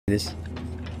this.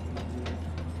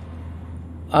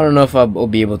 I don't know if I'll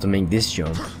be able to make this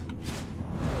jump,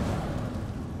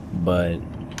 but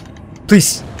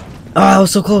please. Ah, I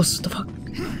was so close. What the fuck?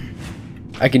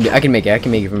 I can make it. I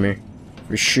can make it from here,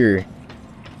 for sure.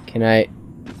 Can I?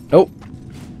 Oh.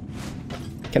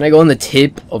 Can I go on the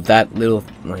tip of that little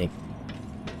like?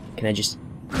 Can I just?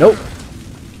 Nope.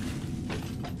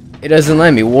 It doesn't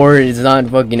let me. War is not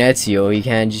fucking Ezio. You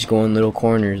can't just go in little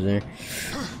corners there.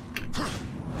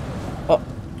 Oh.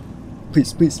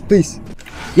 Please, please, please.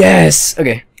 Yes!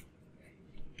 Okay.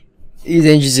 These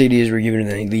ancient cities were given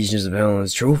to the legions of hell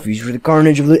as trophies for the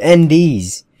carnage of the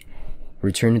NDs.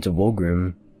 Return it to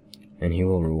Volgrim, and he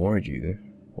will reward you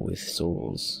with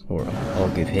souls. Or I'll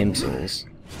give him souls.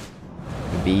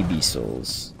 Baby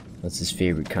souls. That's his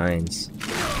favorite kinds.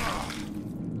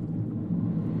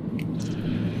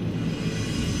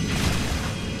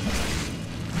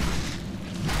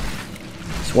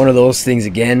 It's one of those things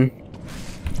again.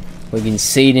 Fucking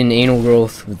Satan anal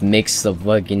growth with mix of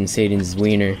fucking Satan's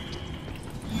wiener.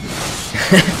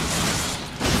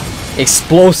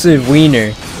 Explosive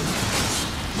wiener.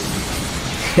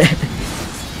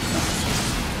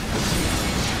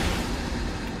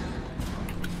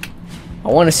 I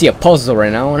want to see a puzzle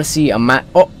right now. I want to see a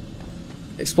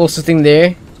explosive thing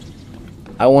there.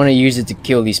 I want to use it to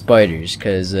kill these spiders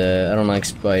because I don't like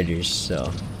spiders.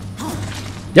 So.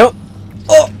 Yo.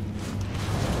 Oh.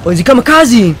 Oh, is he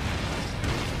kamikaze?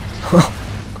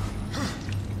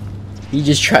 He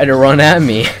just tried to run at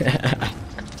me.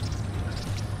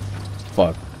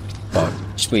 Fuck. Fuck.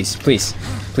 Just please, please,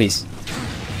 please.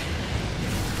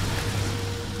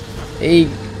 Hey,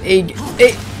 hey,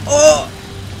 hey. Oh!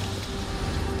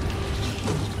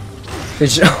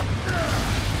 That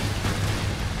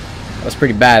was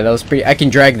pretty bad. That was pretty. I can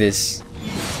drag this.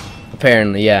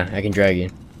 Apparently, yeah, I can drag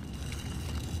it.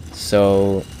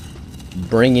 So,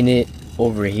 bringing it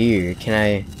over here. Can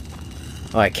I?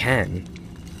 Oh, I can.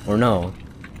 Or no.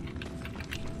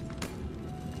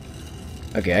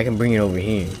 Okay, I can bring it over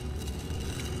here.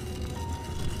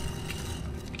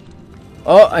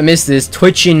 Oh, I missed this.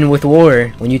 Twitching with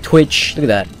war. When you twitch, look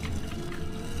at that.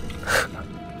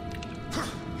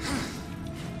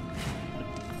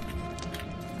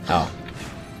 Oh.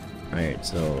 Alright,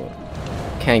 so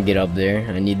can't get up there.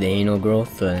 I need the anal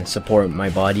growth to support my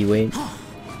body weight.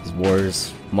 His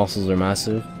war's muscles are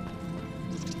massive.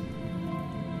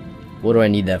 What do I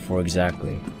need that for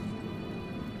exactly?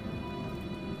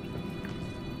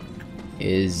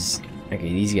 Okay,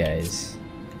 these guys.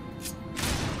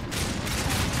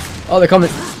 Oh, they're coming.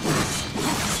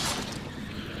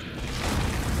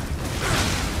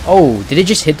 Oh, did it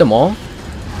just hit them all?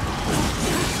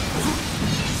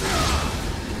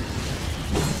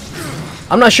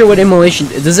 I'm not sure what immolation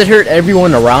does. It hurt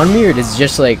everyone around me, or does it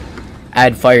just like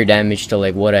add fire damage to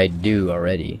like what I do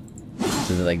already?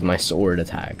 To like my sword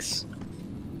attacks.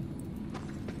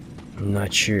 I'm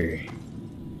not sure.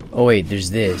 Oh wait, there's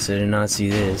this. I did not see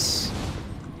this.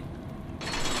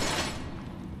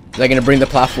 Is that gonna bring the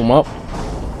platform up?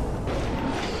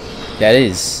 That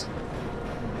is.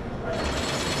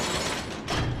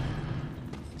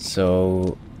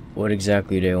 So, what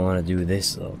exactly do I want to do with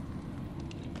this though?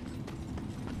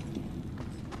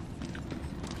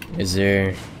 Is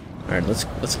there? All right, let's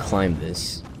climb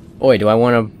this. Oh wait, do I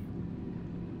want to?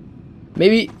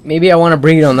 Maybe I want to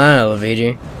bring it on that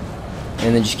elevator,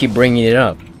 and then just keep bringing it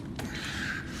up.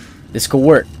 This could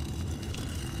work.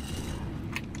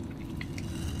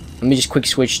 Let me just quick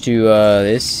switch to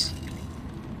this.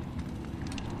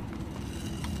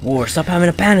 War, stop having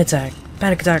a panic attack.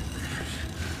 Panic attack.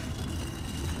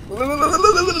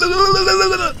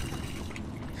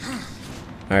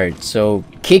 Alright, so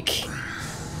kick.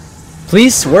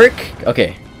 Please work.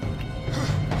 Okay.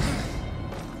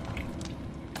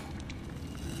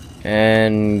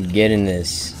 And get in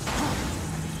this.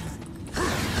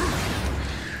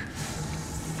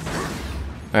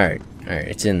 Alright,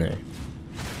 it's in there.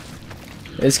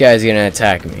 This guy's gonna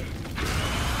attack me.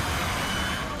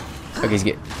 Okay, he's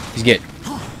good.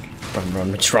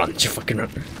 Run, just run, just fucking run.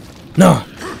 No!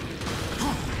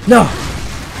 No!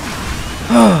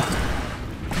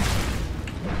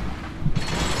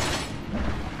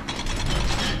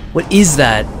 What is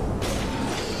that?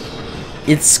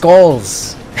 It's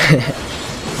skulls.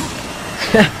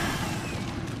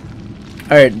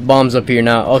 Alright, bombs up here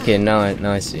now. Okay, now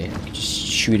I see. Just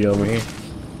shoot it over here.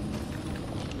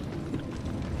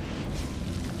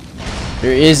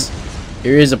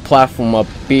 There is a platform up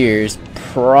here. It's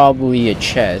probably a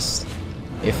chest.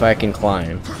 If I can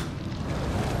climb.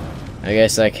 I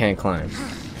guess I can't climb.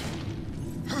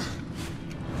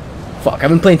 Fuck, I've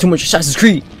been playing too much Assassin's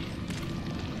Creed.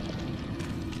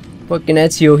 fucking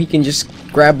Ezio, he can just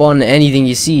grab on to anything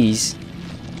he sees.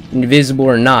 Invisible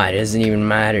or not, it doesn't even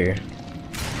matter.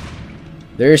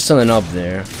 There is something up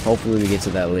there. Hopefully we get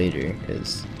to that later,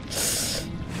 cause...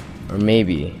 Or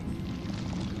maybe.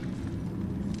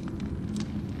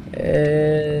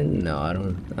 No, I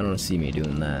don't see me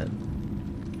doing that.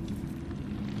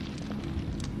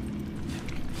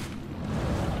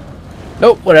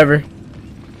 Nope, whatever.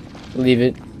 Leave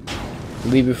it.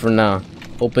 Leave it for now.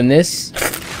 Open this.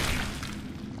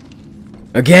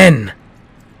 Again!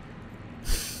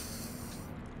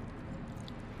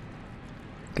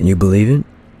 Can you believe it?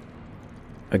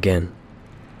 Again.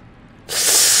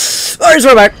 Alright, so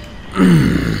we're back.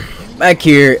 Back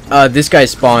here, this guy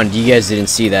spawned. You guys didn't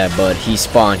see that, but he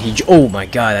spawned. Oh my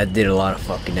god, that did a lot of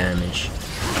fucking damage.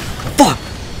 Fuck!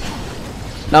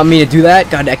 Not me to do that.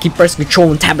 God, I keep pressing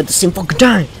control and tab at the same fucking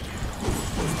time.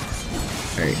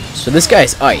 Alright, so this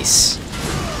guy's ice.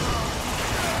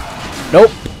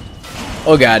 Nope.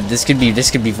 Oh god, this could be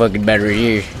fucking better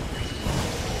here.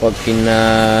 Fucking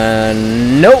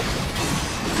nope.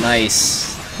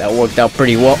 Nice. That worked out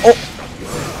pretty well. Oh!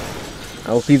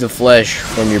 I will cleave the flesh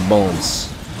from your bones.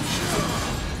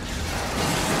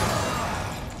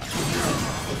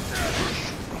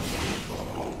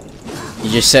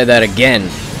 You just said that again.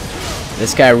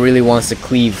 This guy really wants to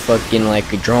cleave fucking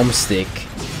like a drumstick.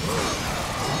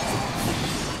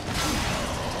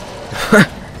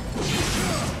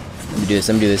 Let me do this,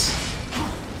 let me do this.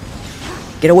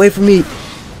 Get away from me!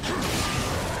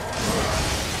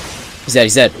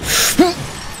 He's dead.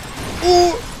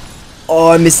 Oh,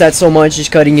 I missed that so much,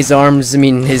 just cutting his arms,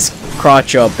 his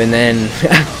crotch up, and then...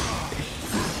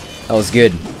 That was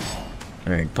good.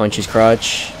 Alright, punch his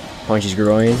crotch, punch his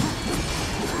groin,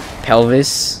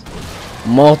 pelvis,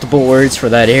 multiple words for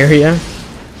that area.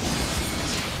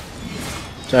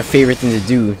 It's my favorite thing to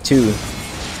do, too.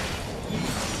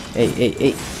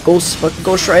 Hey,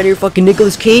 Ghost Rider, fucking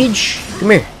Nicolas Cage, come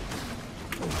here.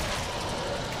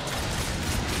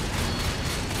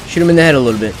 Shoot him in the head a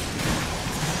little bit.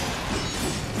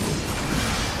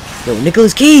 Yo,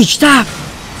 Nicolas Cage, stop!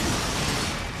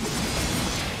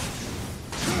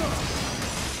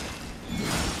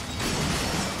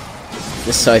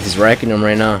 This scythe is wrecking him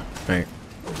right now. Alright.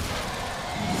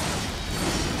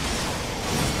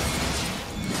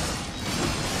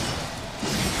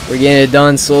 We're getting it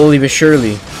done slowly but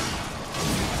surely.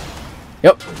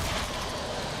 Yep.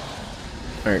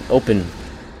 Alright, open.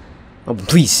 Open,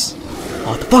 please.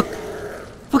 Oh, what the fuck?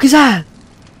 Fuck is that?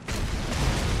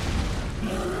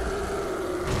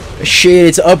 Shit,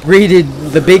 it's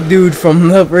upgraded the big dude from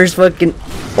the first fucking...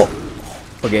 Oh.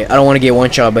 Okay, I don't want to get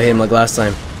one shot by him like last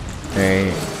time.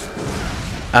 Alright.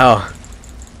 Ow.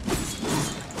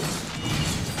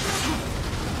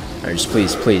 Alright, just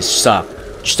please, stop.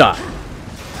 Stop.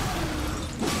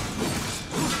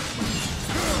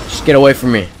 Just get away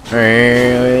from me.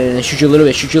 Alright, shoot you a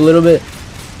little bit,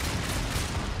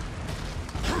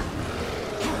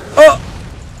 Oh!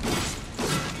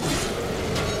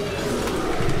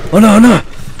 Oh no!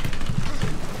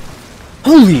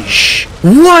 Holy sh!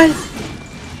 What?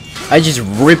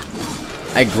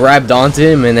 I grabbed onto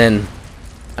him and then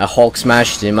I Hulk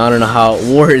smashed him. I don't know how.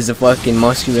 War is a fucking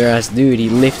muscular ass dude. He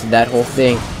lifted that whole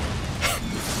thing.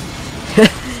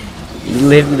 He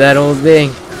lifted that whole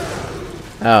thing.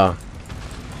 Oh.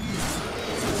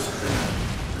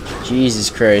 Jesus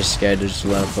Christ, guy does a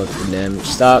lot of fucking damage.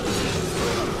 Stop.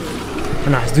 Oh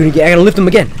no, he's doing it again. I gotta lift him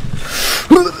again.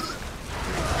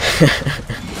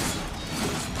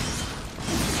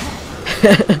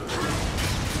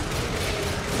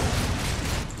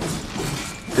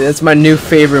 That's my new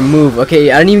favorite move.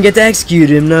 Okay, I didn't even get to execute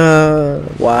him. No,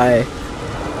 why?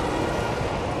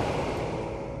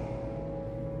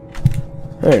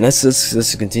 All right,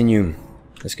 let's continue.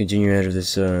 Let's continue out of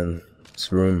this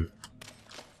room.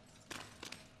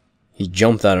 He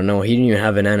jumped out of nowhere. He didn't even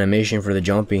have an animation for the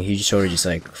jumping. He just sort of just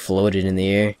like floated in the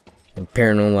air. And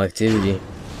paranormal activity.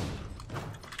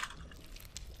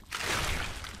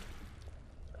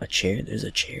 A chair? There's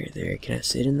a chair there. Can I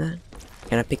sit in that?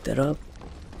 Can I pick that up?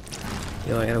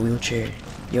 Yo, I got a wheelchair.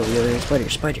 Yo,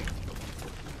 spider.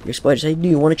 You're spiders. How you do?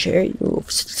 You want a chair? Yo,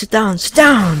 sit down.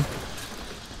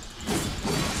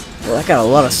 Well, I got a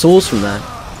lot of souls from that.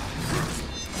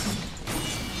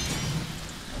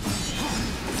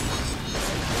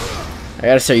 I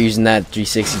gotta start using that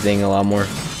 360 thing a lot more.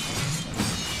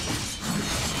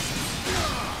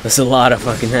 That's a lot of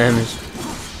fucking damage.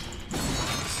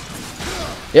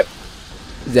 Yep.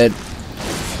 Dead.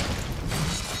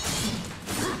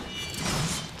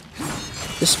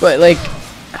 Despite, like,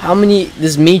 how many...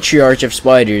 This matriarch of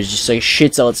spiders just, like,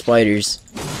 shits out spiders.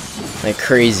 like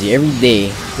crazy every day.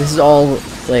 This is all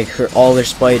like all their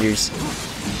spiders.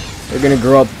 They're gonna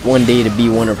grow up one day to be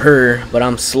one of her, but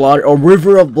I'm slaughtered. A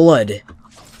river of blood.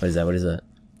 What is that? What is that?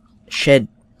 Shed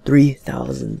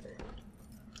 3,000.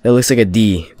 That looks like a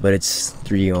D, but it's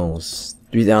almost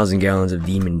 3,000 gallons of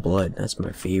demon blood. That's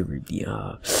my favorite.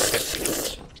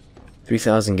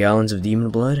 3,000 gallons of demon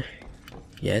blood.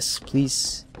 Yes,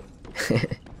 please.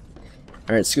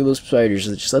 Alright, screw those spiders.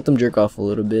 Just let them jerk off a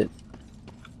little bit.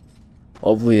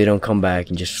 Hopefully they don't come back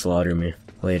and just slaughter me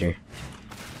later.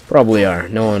 Probably are.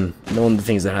 Knowing the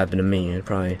things that happen to me,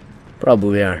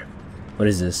 probably are. What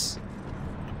is this?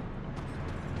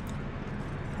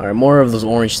 Alright, more of those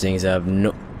orange things. I have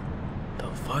no... The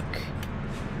fuck?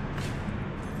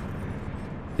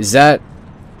 Is that...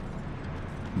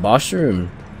 boss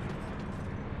room?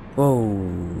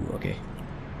 Whoa, okay.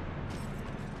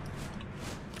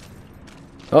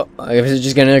 Oh, I guess it's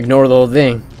just gonna ignore the whole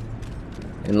thing.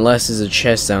 Unless there's a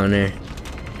chest down there.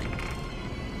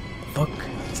 Fuck,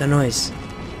 what's that noise?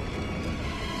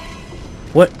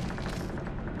 What?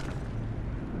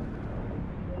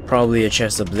 Probably a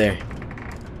chest up there.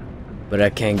 But I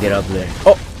can't get up there.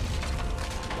 Oh!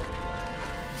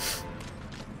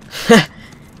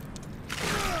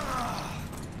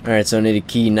 Alright, so I need a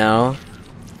key now.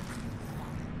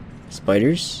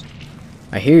 Spiders?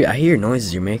 I hear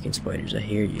noises you're making, spiders. I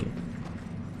hear you.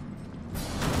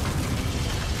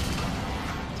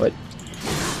 What?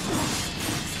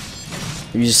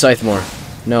 Use a scythe more.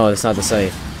 No, that's not the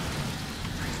scythe.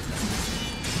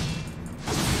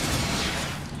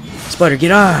 Spider,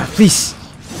 get off, please.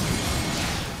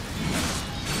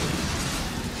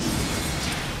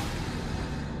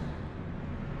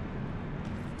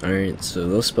 Alright, so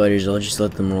those spiders, I'll just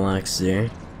let them relax there.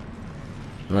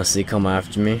 Unless they come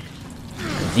after me.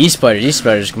 These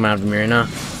spiders come after me right now.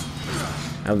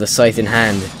 I have the scythe in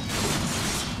hand.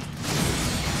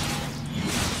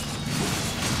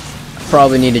 I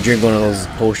probably need to drink one of those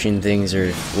potion things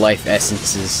or life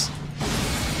essences.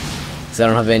 Because I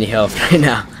don't have any health right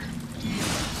now.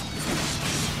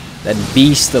 That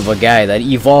beast of a guy, that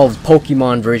evolved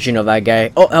Pokemon version of that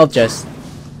guy. Oh, health chest.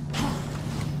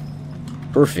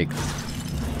 Perfect.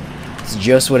 It's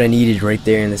just what I needed right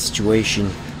there in the situation.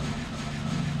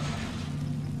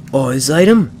 Oh, this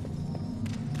item?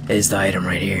 Is the item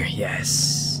right here?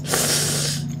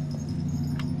 Yes.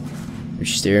 You're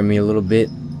staring at me a little bit.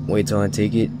 Wait till I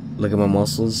take it. Look at my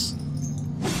muscles.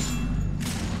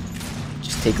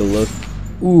 Just take a look.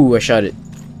 Ooh, I shot it.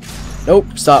 Nope.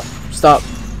 Stop. Stop.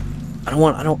 I just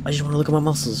want to look at my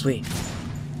muscles. Wait.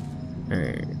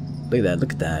 Alright. Look at that.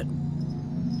 Look at that.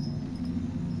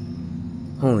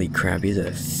 Holy crap, he's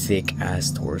a thick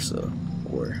ass torso.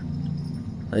 Or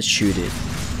let's shoot it.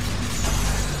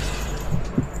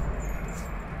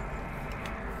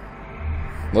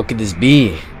 What could this be?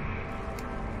 Is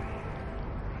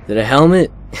it a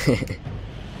helmet?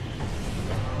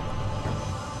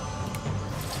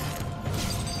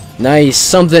 Nice,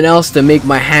 something else to make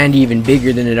my hand even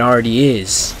bigger than it already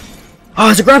is.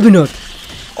 Oh, it's a grappling hook!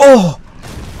 Oh!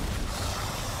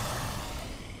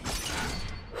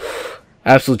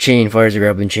 Absolute chain fires a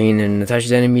grappling chain and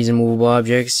attaches enemies and movable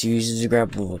objects. Uses a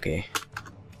grapple. Okay.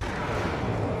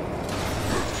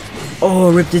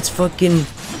 Oh, ripped its fucking...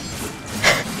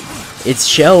 its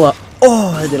shell up.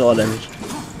 Oh, I did a lot of damage.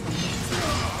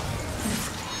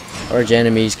 Large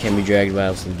enemies can be dragged by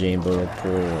absolute chain, but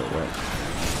pull.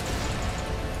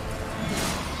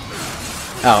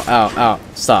 Ow, ow, ow.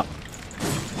 Stop.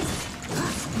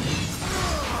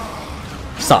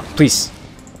 Stop, please.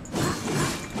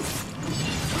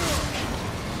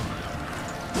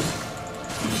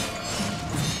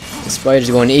 The spider's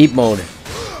going ape mode.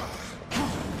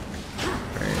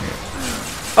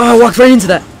 Oh, I walked right into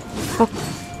that. Fuck.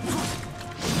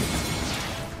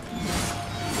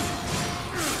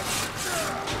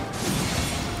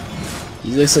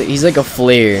 He's like a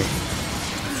flare.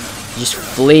 Just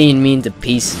flaying me into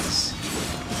pieces.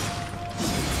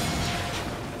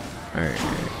 Alright.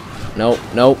 Nope,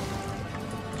 nope.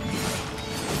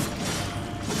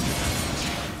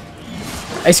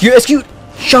 Execute!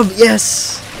 Shove!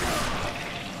 Yes!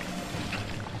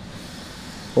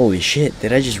 Holy shit,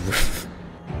 did I just...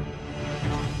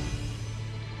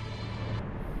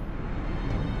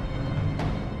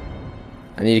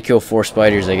 I need to kill 4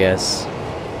 spiders, I guess.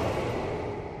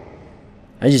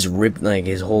 I just ripped like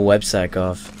his whole web sack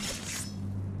off.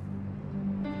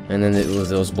 And then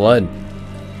there was blood.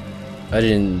 I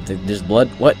didn't... There's blood?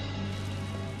 What?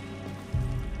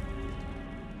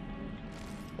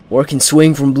 Or can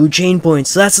swing from blue chain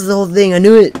points. So that's the whole thing. I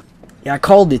knew it. Yeah, I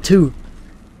called it too.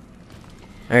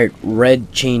 Alright,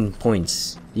 red chain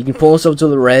points. You can pull yourself to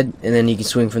the red, and then you can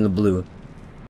swing from the blue.